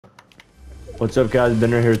What's up guys,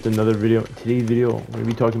 Benner here with another video. Today's video, we're going to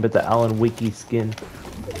be talking about the Alan Wakey skin.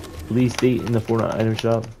 Release date in the Fortnite item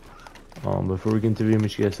shop. Before we get into the video, make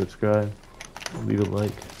sure you guys subscribe, leave a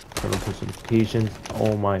like, turn on post notifications.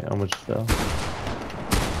 Oh my, how much fell.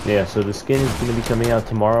 Yeah, so the skin is going to be coming out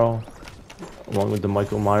tomorrow, along with the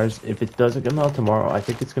Michael Myers. If it doesn't come out tomorrow, I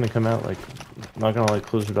think it's going to come out like, not going to like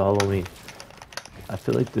closer to Halloween. I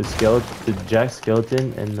feel like the Jack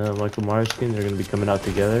Skeleton and the Michael Myers skins are going to be coming out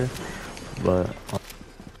together. But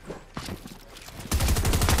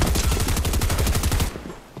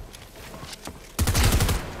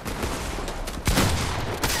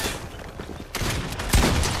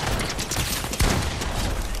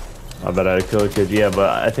I bet I'd kill a kid. Yeah, but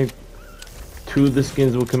I think two of the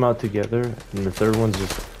skins will come out together, and the third one's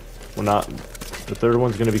just the third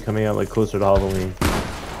one's gonna be coming out like closer to Halloween.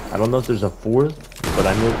 I don't know if there's a fourth, but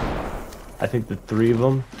I think the three of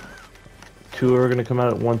them, two are gonna come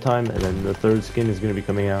out at one time, and then the third skin is gonna be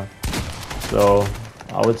coming out. So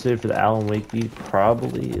I would say for the Alan Wakey,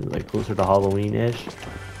 probably like closer to Halloween-ish.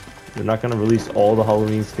 They're not gonna release all the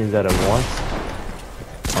Halloween skins out at once.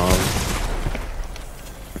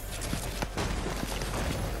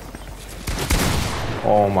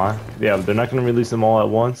 Oh my, yeah, they're not gonna release them all at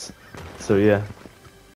once. So yeah.